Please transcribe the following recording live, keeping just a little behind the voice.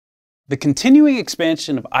The continuing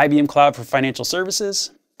expansion of IBM Cloud for financial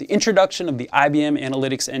services, the introduction of the IBM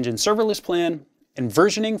Analytics Engine Serverless plan, and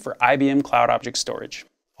versioning for IBM Cloud Object Storage.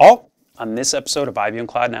 All on this episode of IBM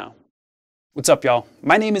Cloud Now. What's up, y'all?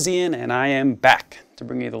 My name is Ian, and I am back to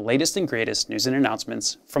bring you the latest and greatest news and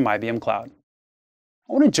announcements from IBM Cloud.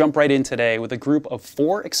 I want to jump right in today with a group of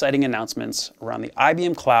 4 exciting announcements around the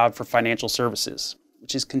IBM Cloud for financial services,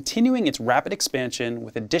 which is continuing its rapid expansion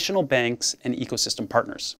with additional banks and ecosystem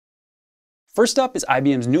partners. First up is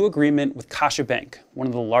IBM's new agreement with CaixaBank, one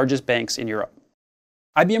of the largest banks in Europe.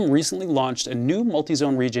 IBM recently launched a new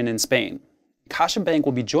multi-zone region in Spain. CaixaBank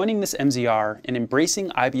will be joining this MZR and embracing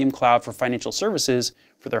IBM Cloud for financial services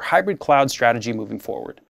for their hybrid cloud strategy moving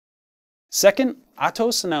forward. Second,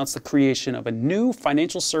 Atos announced the creation of a new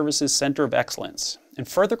Financial Services Center of Excellence and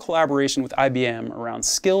further collaboration with IBM around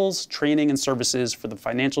skills, training, and services for the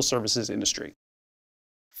financial services industry.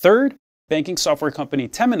 Third, banking software company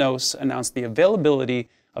Temenos announced the availability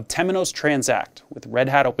of Temenos Transact with Red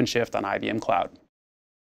Hat OpenShift on IBM Cloud.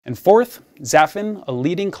 And fourth, Zafin, a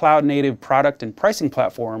leading cloud-native product and pricing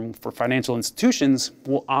platform for financial institutions,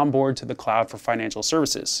 will onboard to the cloud for financial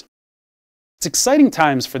services. It's exciting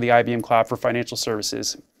times for the IBM Cloud for financial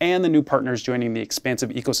services and the new partners joining the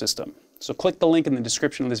expansive ecosystem. So click the link in the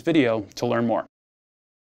description of this video to learn more.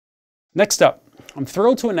 Next up, I'm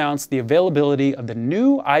thrilled to announce the availability of the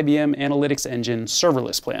new IBM Analytics Engine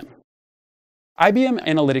Serverless plan. IBM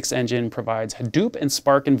Analytics Engine provides Hadoop and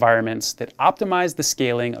Spark environments that optimize the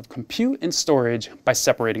scaling of compute and storage by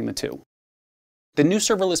separating the two. The new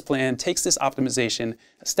serverless plan takes this optimization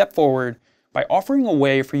a step forward by offering a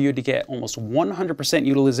way for you to get almost 100%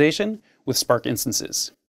 utilization with Spark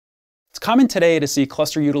instances. It's common today to see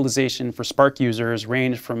cluster utilization for Spark users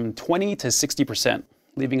range from 20 to 60%,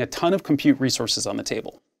 leaving a ton of compute resources on the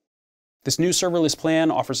table. This new serverless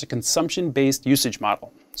plan offers a consumption-based usage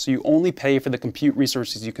model, so you only pay for the compute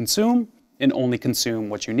resources you consume and only consume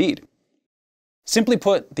what you need. Simply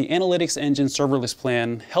put, the Analytics Engine serverless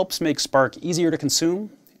plan helps make Spark easier to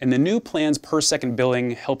consume, and the new plan's per-second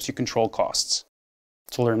billing helps you control costs.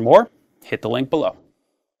 To learn more, hit the link below.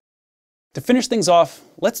 To finish things off,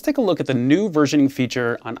 let's take a look at the new versioning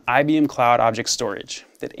feature on IBM Cloud Object Storage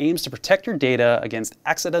that aims to protect your data against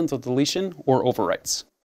accidental deletion or overwrites.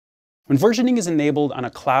 When versioning is enabled on a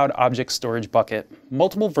cloud object storage bucket,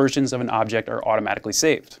 multiple versions of an object are automatically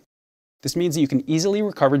saved. This means that you can easily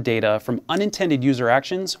recover data from unintended user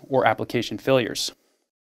actions or application failures.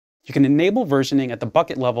 You can enable versioning at the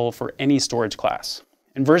bucket level for any storage class,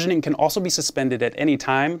 and versioning can also be suspended at any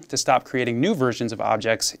time to stop creating new versions of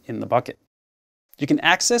objects in the bucket. You can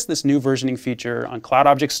access this new versioning feature on cloud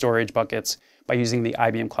object storage buckets by using the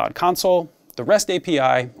IBM Cloud Console, the REST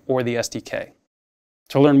API, or the SDK.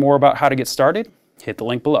 To learn more about how to get started, hit the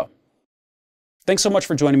link below. Thanks so much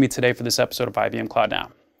for joining me today for this episode of IBM Cloud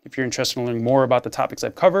Now. If you're interested in learning more about the topics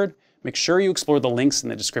I've covered, make sure you explore the links in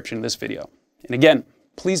the description of this video. And again,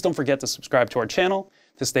 please don't forget to subscribe to our channel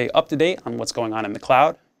to stay up to date on what's going on in the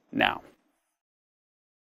cloud now.